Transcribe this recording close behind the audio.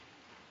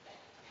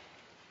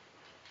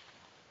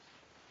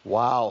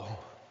Wow.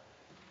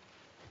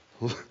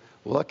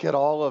 Look at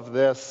all of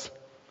this.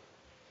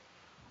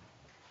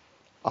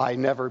 I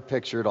never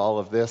pictured all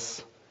of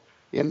this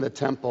in the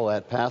temple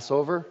at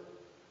Passover.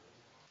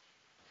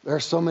 There are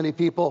so many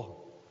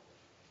people.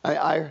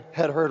 I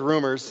had heard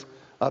rumors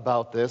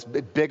about this,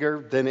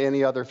 bigger than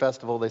any other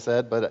festival, they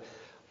said, but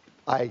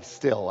I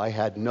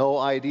had no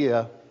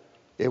idea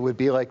it would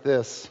be like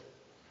this.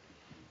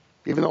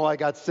 Even though I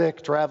got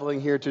sick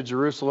traveling here to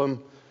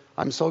Jerusalem,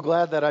 I'm so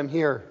glad that I'm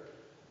here.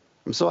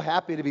 I'm so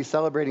happy to be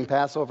celebrating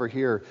Passover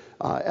here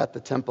at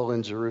the temple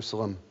in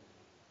Jerusalem.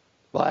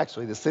 Well,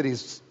 actually, the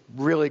city's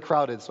really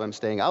crowded, so I'm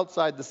staying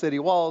outside the city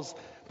walls,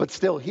 but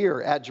still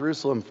here at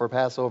Jerusalem for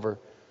Passover.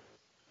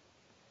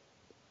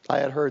 I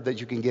had heard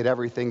that you can get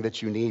everything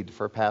that you need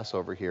for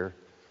Passover here.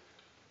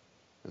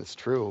 And it's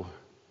true.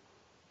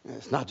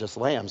 It's not just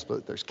lambs,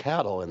 but there's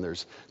cattle, and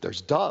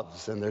there's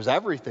doves, and there's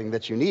everything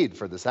that you need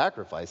for the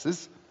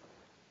sacrifices.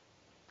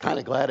 Kind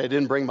of glad I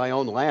didn't bring my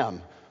own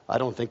lamb. I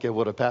don't think it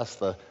would have passed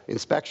the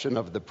inspection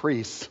of the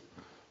priests.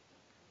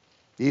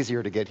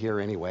 Easier to get here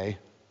anyway.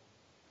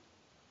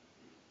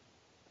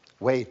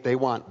 Wait, they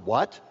want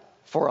what?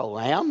 For a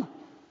lamb?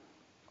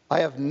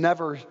 I have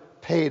never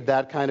paid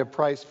that kind of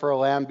price for a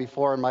lamb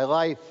before in my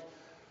life.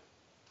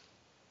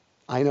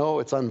 I know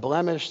it's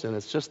unblemished and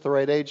it's just the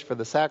right age for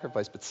the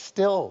sacrifice, but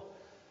still,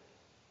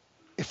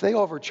 if they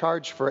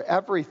overcharge for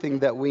everything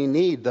that we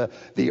need,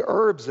 the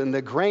herbs and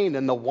the grain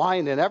and the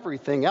wine and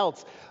everything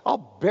else, I'll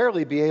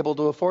barely be able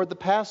to afford the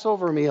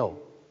Passover meal.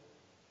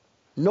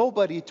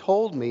 Nobody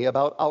told me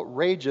about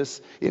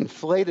outrageous,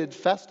 inflated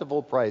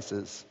festival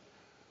prices.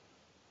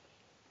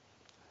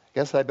 I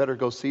guess I better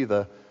go see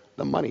the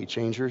money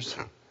changers.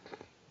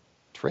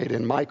 Trade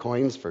in my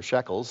coins for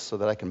shekels so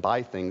that I can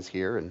buy things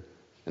here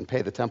and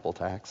pay the temple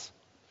tax.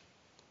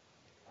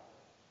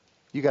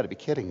 You got to be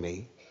kidding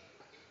me.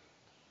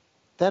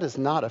 That is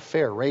not a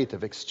fair rate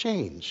of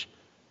exchange.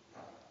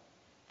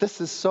 This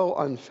is so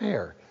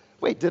unfair.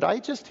 Wait, did I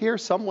just hear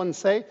someone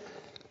say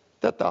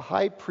that the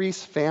high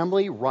priest's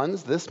family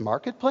runs this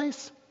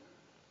marketplace?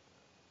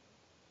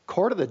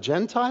 Court of the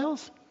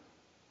Gentiles?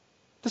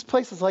 This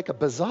place is like a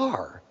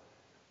bazaar.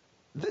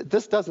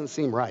 This doesn't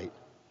seem right.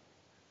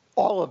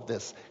 All of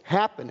this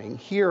happening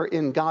here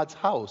in God's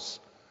house.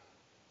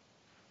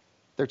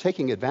 They're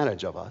taking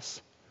advantage of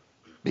us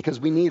because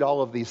we need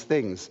all of these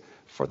things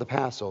for the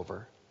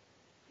Passover.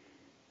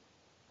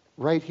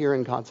 Right here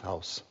in God's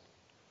house.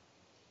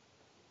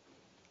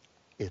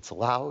 It's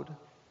loud.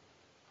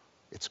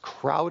 It's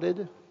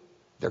crowded.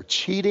 They're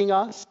cheating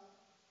us.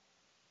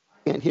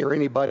 Can't hear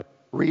anybody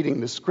reading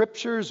the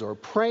scriptures or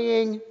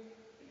praying.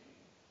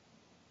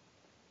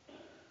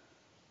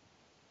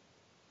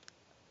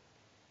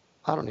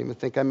 I don't even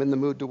think I'm in the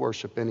mood to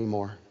worship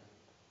anymore.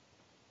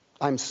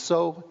 I'm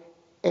so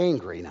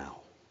angry now.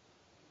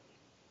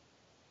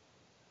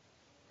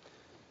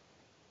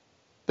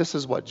 This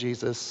is what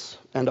Jesus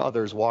and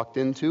others walked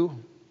into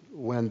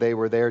when they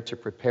were there to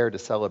prepare to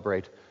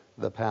celebrate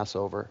the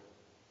Passover.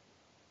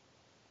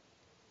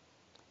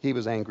 He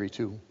was angry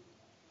too.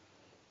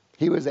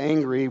 He was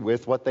angry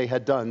with what they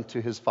had done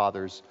to his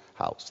father's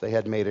house. They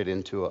had made it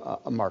into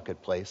a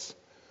marketplace.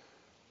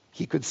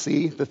 He could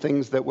see the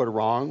things that were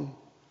wrong.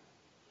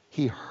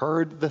 He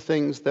heard the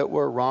things that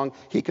were wrong.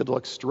 He could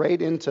look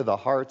straight into the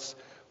hearts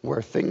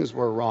where things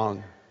were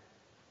wrong.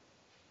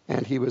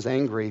 And he was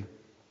angry.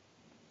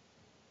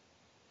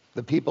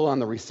 The people on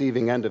the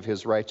receiving end of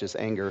his righteous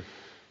anger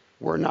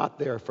were not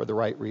there for the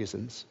right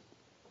reasons.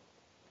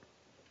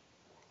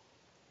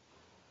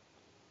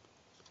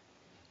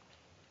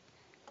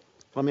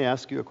 Let me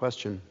ask you a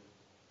question.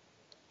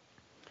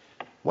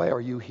 Why are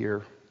you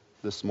here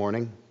this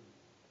morning?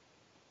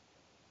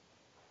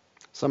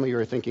 Some of you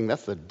are thinking,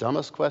 that's the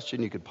dumbest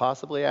question you could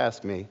possibly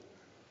ask me.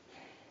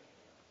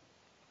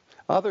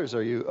 Others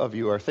of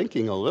you are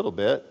thinking a little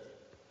bit,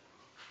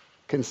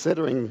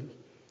 considering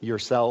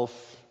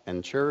yourself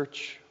and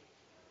church.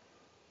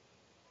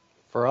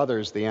 For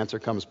others, the answer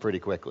comes pretty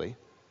quickly,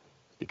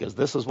 because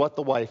this is what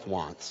the wife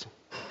wants,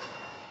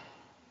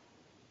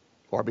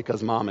 or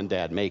because mom and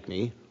dad make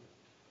me.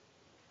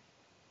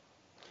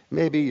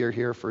 Maybe you're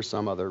here for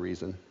some other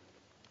reason.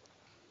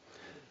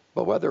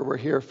 But whether we're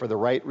here for the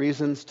right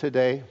reasons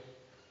today,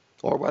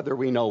 or whether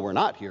we know we're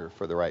not here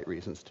for the right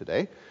reasons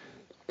today,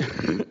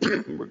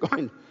 we're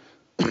going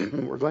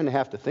to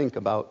have to think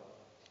about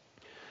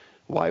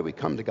why we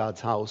come to God's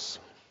house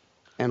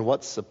and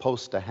what's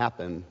supposed to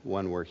happen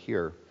when we're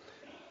here.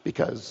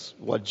 Because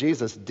what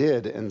Jesus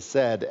did and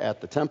said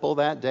at the temple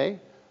that day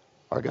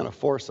are going to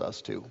force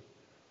us to.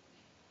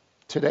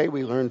 Today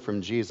we learn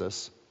from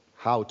Jesus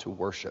how to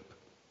worship.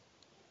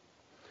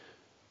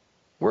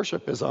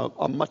 Worship is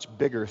a much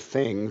bigger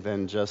thing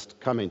than just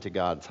coming to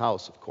God's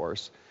house, of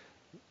course.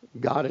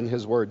 God in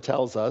his word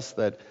tells us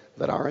that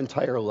our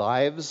entire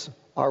lives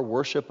are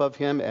worship of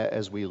him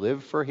as we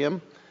live for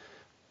him.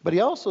 But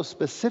he also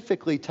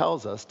specifically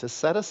tells us to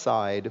set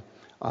aside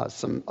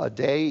a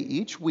day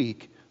each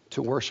week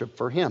to worship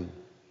for him.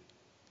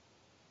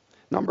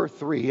 Number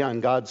 3 on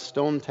God's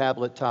stone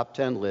tablet top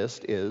 10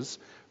 list is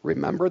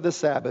remember the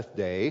Sabbath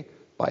day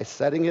by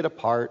setting it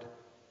apart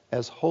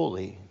as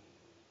holy.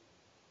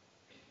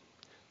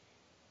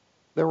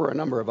 There were a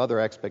number of other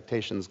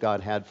expectations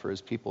God had for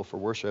his people for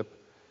worship.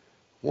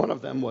 One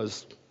of them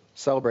was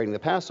celebrating the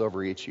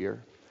Passover each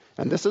year.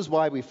 And this is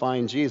why we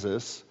find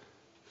Jesus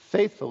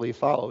faithfully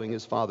following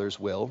his Father's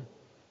will,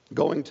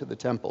 going to the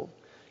temple.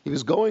 He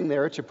was going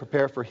there to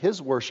prepare for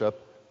his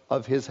worship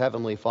of his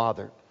heavenly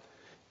Father.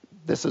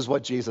 This is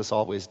what Jesus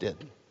always did.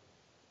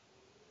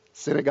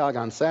 Synagogue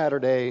on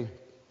Saturday,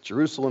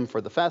 Jerusalem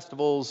for the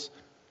festivals,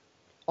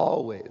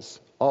 always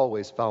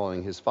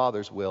following his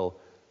Father's will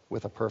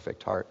with a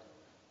perfect heart.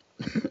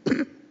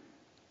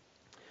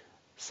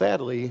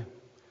 Sadly,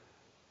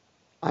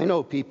 I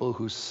know people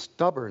who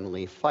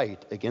stubbornly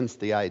fight against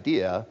the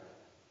idea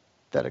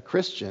that a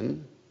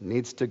Christian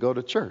needs to go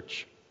to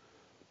church.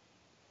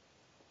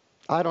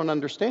 I don't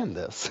understand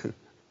this.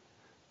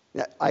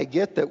 I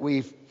get that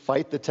we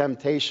fight the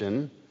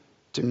temptation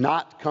to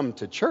not come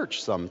to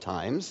church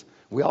sometimes.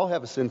 We all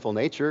have a sinful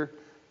nature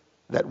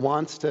that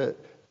wants to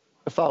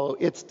follow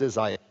its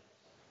desire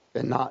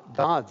and not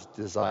God's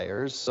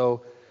desires.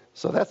 So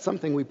that's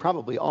something we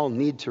probably all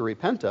need to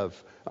repent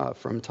of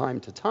from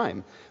time to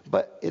time.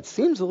 But it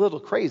seems a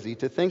little crazy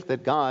to think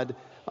that God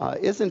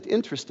isn't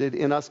interested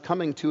in us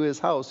coming to his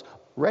house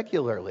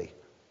regularly.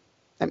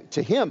 And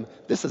to him,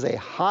 this is a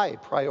high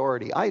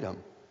priority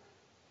item.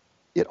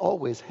 It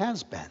always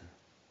has been.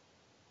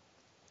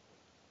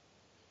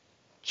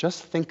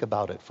 Just think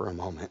about it for a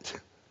moment.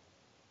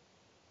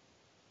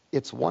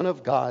 It's one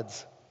of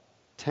God's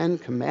 10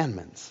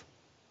 commandments.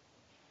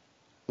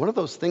 One of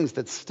those things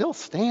that still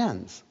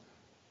stands.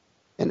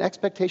 An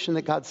expectation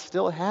that God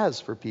still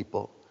has for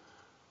people.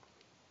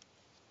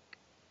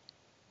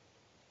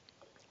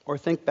 Or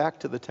think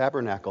back to the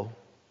tabernacle.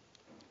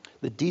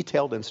 The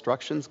detailed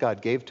instructions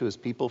God gave to his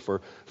people for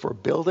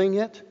building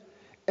it,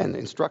 and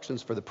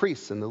instructions for the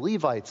priests and the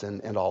Levites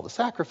and all the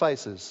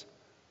sacrifices.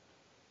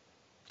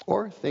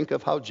 Or think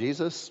of how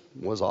Jesus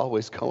was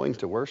always going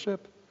to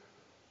worship.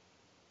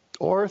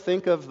 Or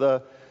think of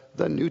the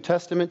New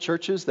Testament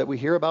churches that we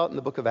hear about in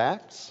the book of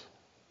Acts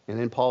and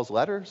in Paul's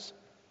letters,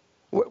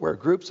 where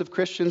groups of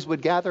Christians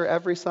would gather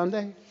every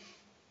Sunday.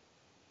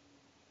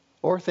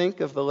 Or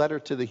think of the letter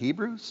to the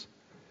Hebrews,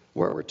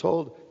 where we're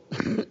told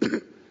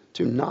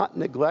to not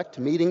neglect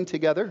meeting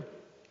together,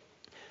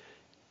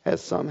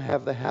 as some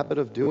have the habit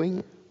of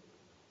doing.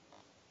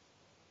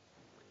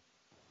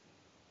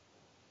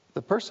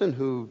 The person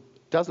who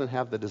doesn't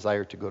have the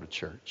desire to go to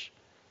church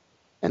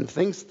and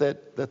thinks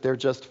that they're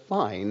just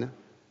fine,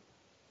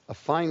 a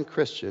fine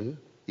Christian,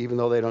 even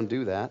though they don't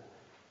do that,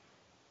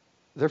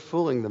 they're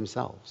fooling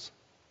themselves.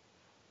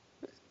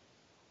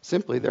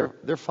 Simply,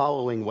 they're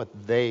following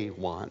what they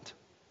want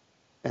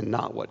and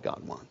not what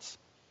God wants.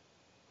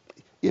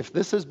 If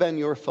this has been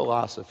your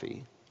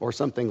philosophy or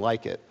something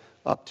like it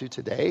up to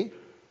today,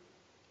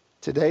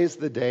 today's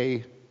the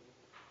day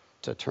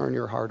to turn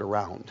your heart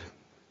around.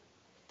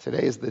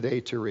 Today's the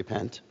day to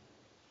repent.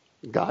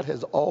 God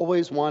has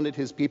always wanted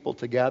his people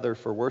to gather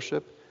for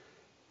worship,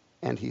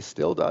 and he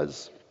still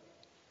does.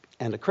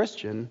 And a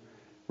Christian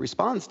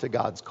responds to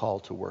God's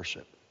call to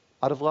worship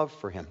out of love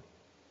for him.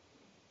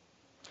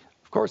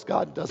 Of course,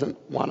 God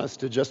doesn't want us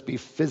to just be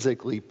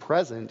physically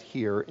present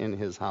here in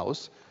his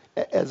house,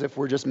 as if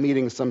we're just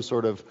meeting some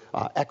sort of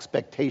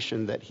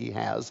expectation that he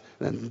has,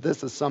 and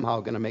this is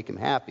somehow going to make him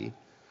happy.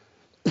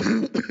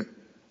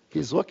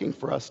 He's looking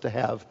for us to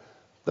have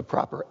the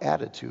proper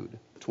attitude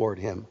toward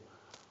him.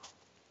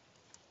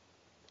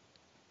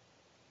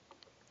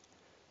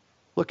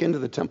 Look into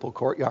the temple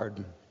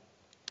courtyard,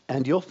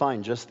 and you'll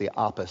find just the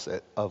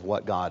opposite of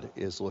what God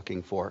is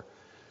looking for.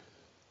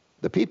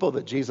 The people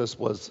that Jesus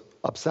was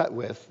upset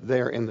with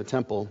there in the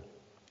temple,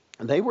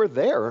 they were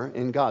there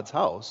in God's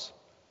house,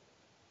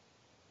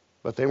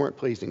 but they weren't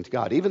pleasing to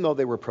God, even though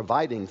they were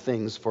providing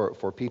things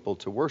for people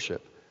to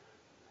worship.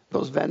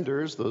 Those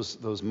vendors,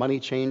 those money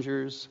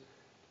changers,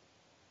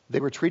 they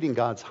were treating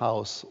God's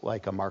house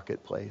like a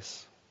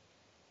marketplace.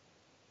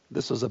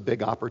 This was a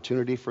big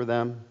opportunity for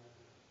them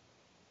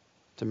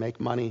to make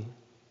money.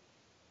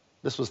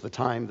 This was the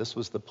time, this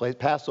was the place.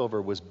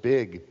 Passover was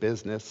big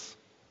business,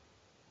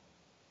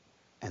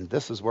 and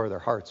this is where their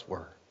hearts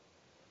were.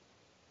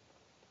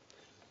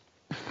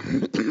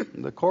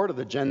 The court of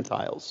the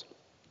Gentiles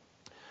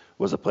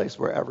was a place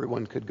where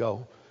everyone could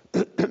go.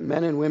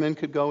 Men and women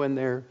could go in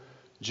there,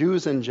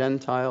 Jews and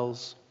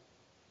Gentiles.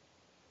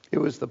 It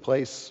was the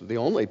place, the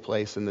only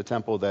place in the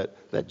temple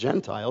that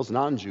Gentiles,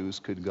 non-Jews,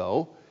 could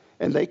go.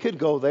 And they could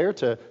go there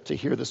to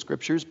hear the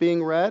scriptures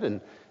being read,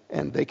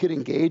 and they could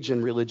engage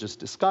in religious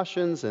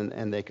discussions,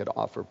 and they could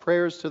offer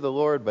prayers to the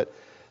Lord. But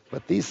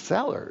these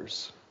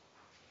sellers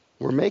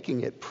were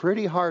making it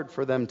pretty hard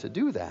for them to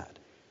do that.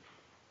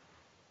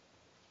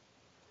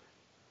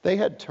 They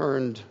had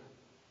turned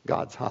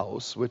God's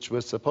house, which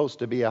was supposed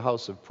to be a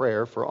house of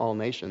prayer for all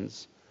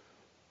nations,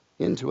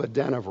 into a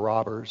den of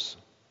robbers.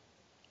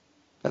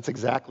 That's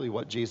exactly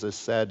what Jesus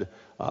said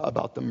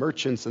about the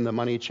merchants and the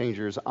money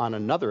changers on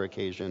another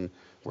occasion,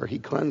 where he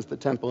cleansed the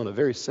temple in a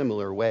very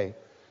similar way.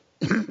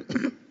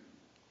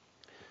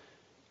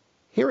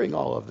 Hearing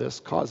all of this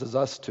causes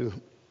us to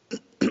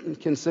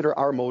consider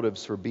our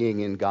motives for being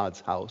in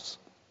God's house.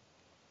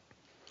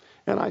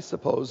 And I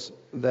suppose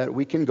that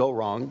we can go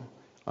wrong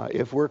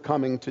if we're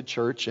coming to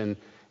church and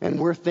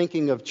we're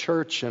thinking of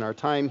church and our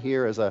time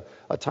here as a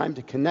time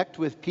to connect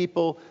with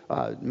people,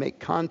 make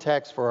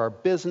contacts for our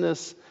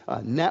business,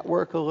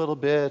 network a little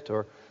bit,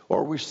 or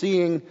we're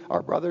seeing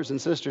our brothers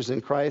and sisters in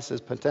Christ as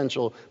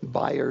potential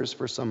buyers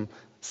for some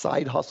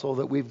side hustle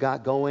that we've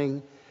got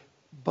going.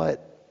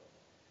 But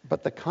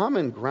the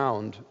common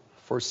ground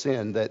for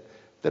sin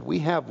that we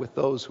have with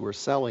those who are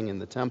selling in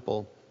the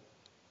temple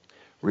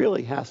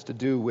really has to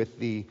do with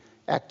the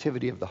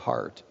activity of the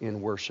heart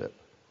in worship.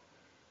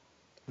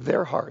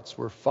 Their hearts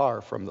were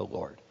far from the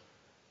Lord.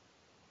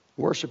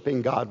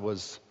 Worshiping God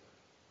was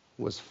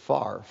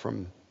far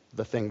from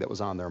the thing that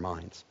was on their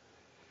minds.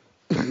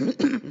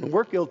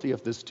 We're guilty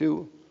of this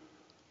too.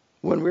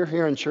 When we're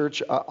here in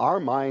church, our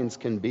minds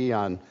can be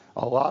on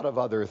a lot of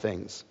other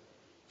things.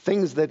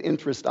 Things that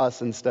interest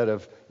us instead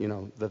of,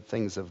 the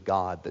things of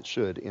God that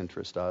should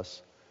interest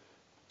us.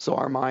 So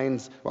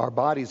our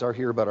bodies are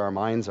here, but our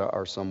minds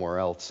are somewhere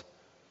else.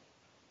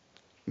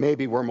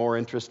 Maybe we're more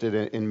interested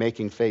in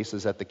making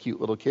faces at the cute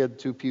little kid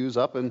 2 pews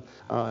up and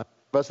us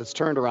that's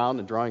turned around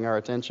and drawing our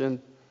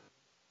attention.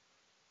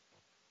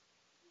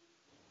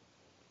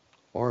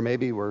 Or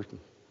maybe we're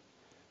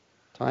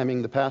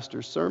timing the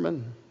pastor's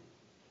sermon.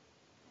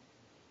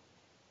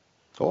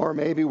 Or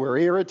maybe we're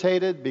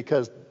irritated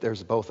because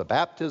there's both a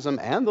baptism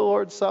and the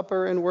Lord's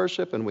Supper in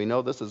worship, and we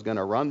know this is going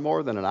to run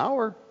more than an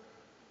hour.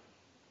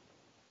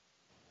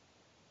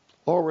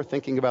 Or we're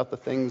thinking about the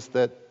things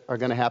that are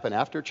going to happen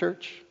after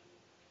church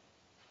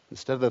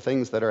instead of the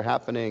things that are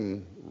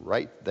happening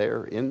right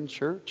there in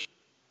church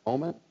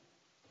moment.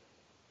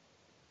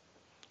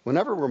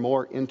 Whenever we're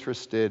more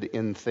interested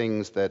in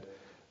things that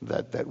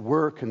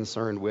we're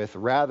concerned with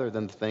rather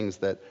than things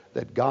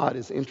that God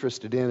is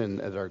interested in and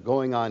that are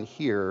going on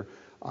here,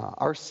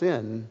 our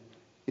sin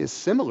is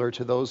similar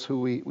to those who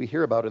we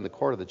hear about in the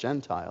court of the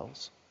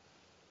Gentiles.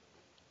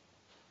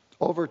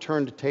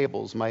 Overturned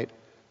tables might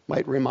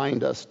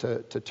remind us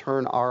to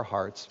turn our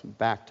hearts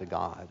back to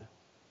God.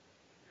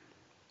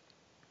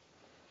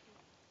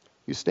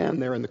 You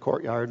stand there in the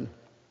courtyard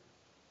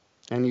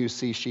and you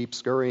see sheep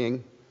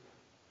scurrying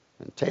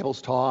and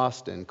tables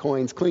tossed and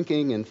coins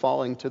clinking and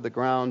falling to the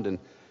ground, and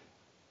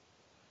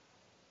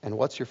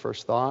what's your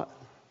first thought?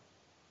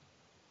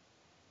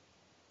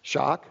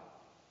 Shock?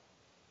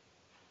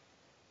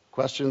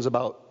 Questions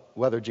about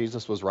whether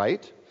Jesus was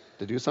right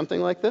to do something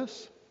like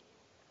this?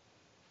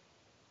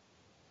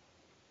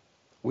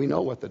 We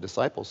know what the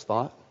disciples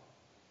thought.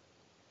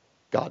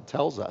 God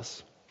tells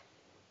us.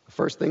 The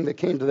first thing that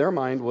came to their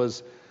mind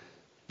was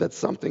that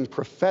something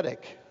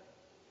prophetic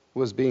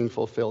was being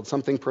fulfilled,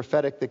 something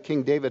prophetic that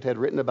King David had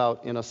written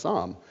about in a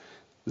psalm.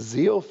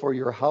 Zeal for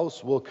your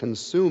house will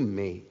consume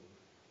me.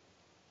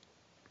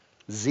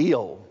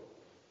 Zeal,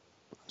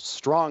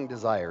 strong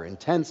desire,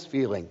 intense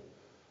feeling.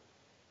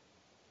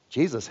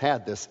 Jesus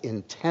had this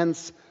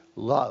intense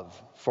love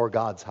for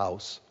God's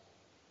house.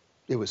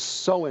 It was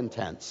so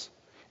intense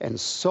and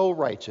so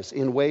righteous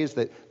in ways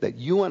that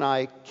you and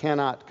I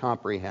cannot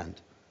comprehend.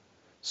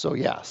 So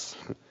yes,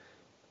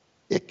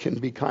 it can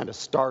be kind of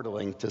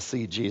startling to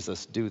see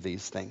Jesus do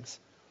these things.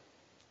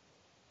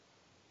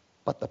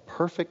 But the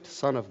perfect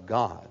Son of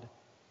God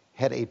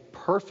had a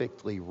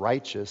perfectly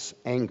righteous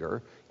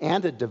anger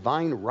and a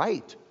divine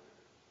right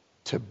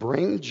to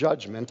bring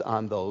judgment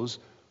on those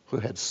who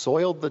had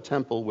soiled the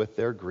temple with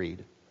their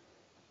greed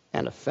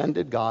and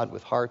offended God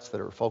with hearts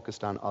that are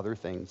focused on other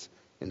things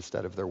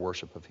instead of their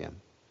worship of Him.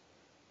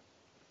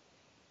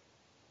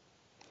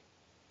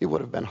 It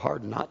would have been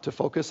hard not to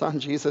focus on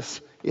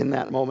Jesus in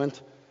that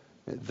moment.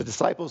 The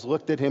disciples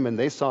looked at Him and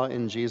they saw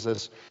in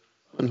Jesus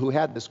one who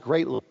had this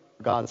great love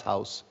for God's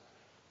house,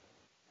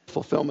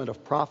 fulfillment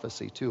of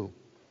prophecy too.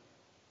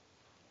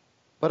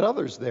 But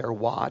others there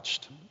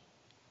watched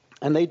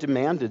and they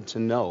demanded to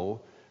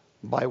know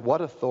by what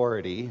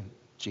authority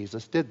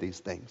Jesus did these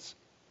things.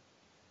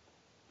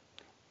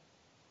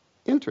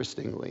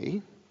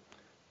 Interestingly,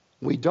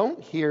 we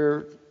don't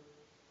hear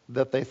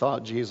that they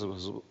thought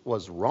Jesus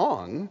was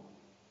wrong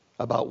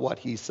about what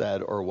He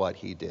said or what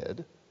He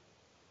did.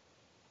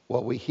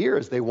 What we hear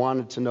is they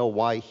wanted to know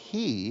why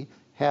He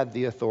had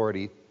the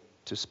authority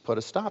to put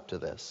a stop to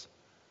this.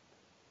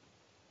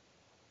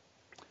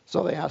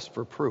 So they asked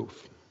for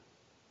proof.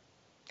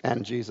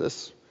 And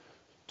Jesus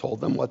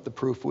told them what the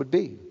proof would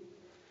be.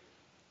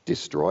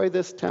 Destroy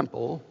this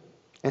temple,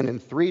 and in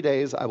 3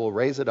 days I will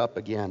raise it up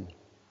again.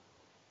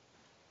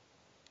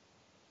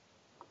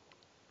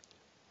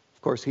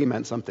 Of course, He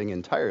meant something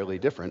entirely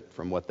different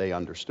from what they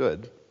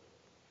understood.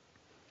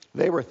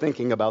 They were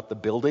thinking about the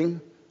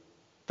building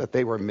that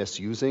they were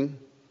misusing,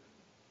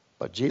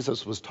 but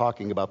Jesus was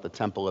talking about the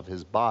temple of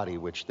His body,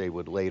 which they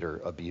would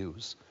later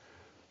abuse.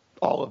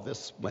 All of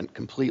this went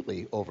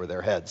completely over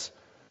their heads.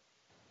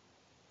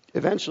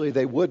 Eventually,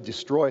 they would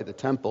destroy the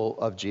temple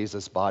of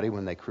Jesus' body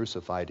when they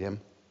crucified Him.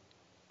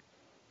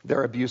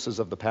 Their abuses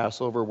of the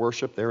Passover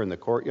worship there in the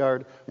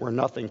courtyard were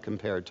nothing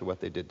compared to what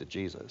they did to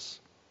Jesus.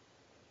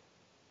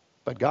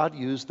 But God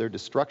used their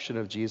destruction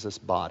of Jesus'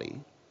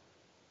 body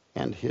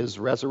and his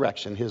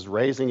resurrection, his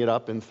raising it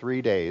up in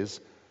 3 days,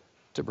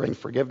 to bring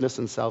forgiveness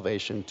and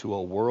salvation to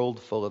a world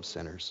full of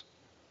sinners.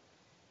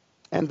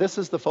 And this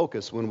is the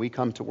focus when we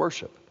come to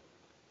worship: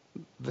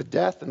 the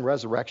death and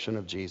resurrection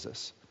of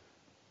Jesus.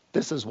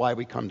 This is why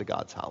we come to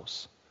God's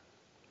house.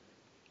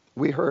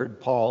 We heard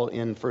Paul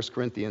in 1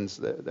 Corinthians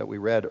that we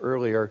read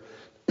earlier.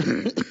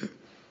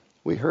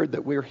 We heard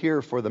that we're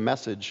here for the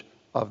message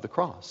of the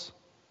cross,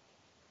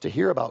 to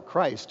hear about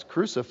Christ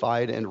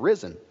crucified and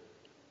risen.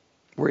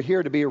 We're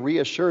here to be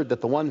reassured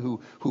that the one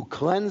who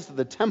cleansed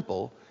the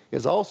temple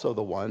is also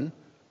the one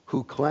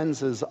who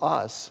cleanses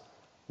us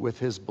with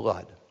his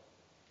blood.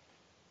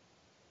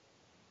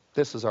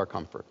 This is our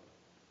comfort.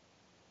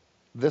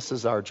 This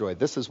is our joy.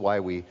 This is why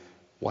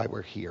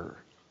we're here.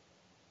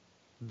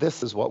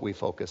 This is what we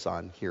focus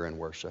on here in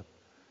worship.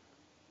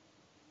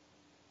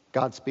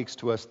 God speaks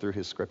to us through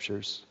his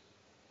scriptures.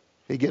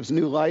 He gives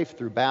new life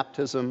through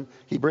baptism.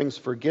 He brings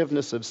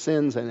forgiveness of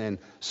sins and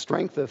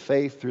strength of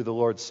faith through the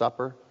Lord's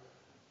Supper.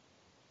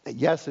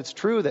 Yes, it's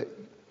true that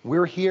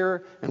we're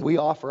here and we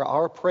offer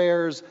our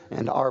prayers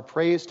and our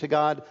praise to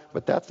God,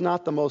 but that's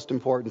not the most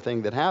important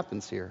thing that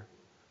happens here.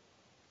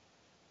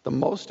 The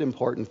most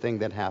important thing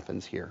that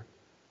happens here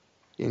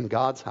in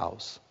God's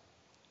house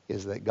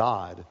is that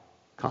God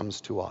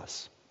comes to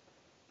us.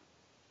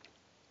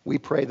 We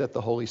pray that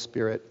the Holy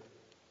Spirit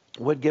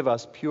would give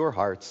us pure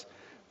hearts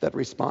that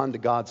respond to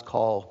God's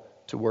call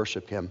to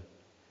worship him,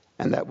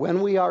 and that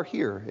when we are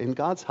here in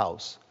God's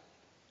house,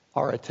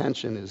 our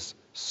attention is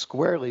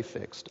squarely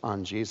fixed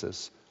on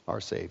Jesus,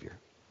 our Savior.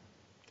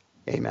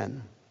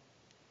 Amen.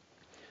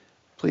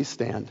 Please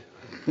stand.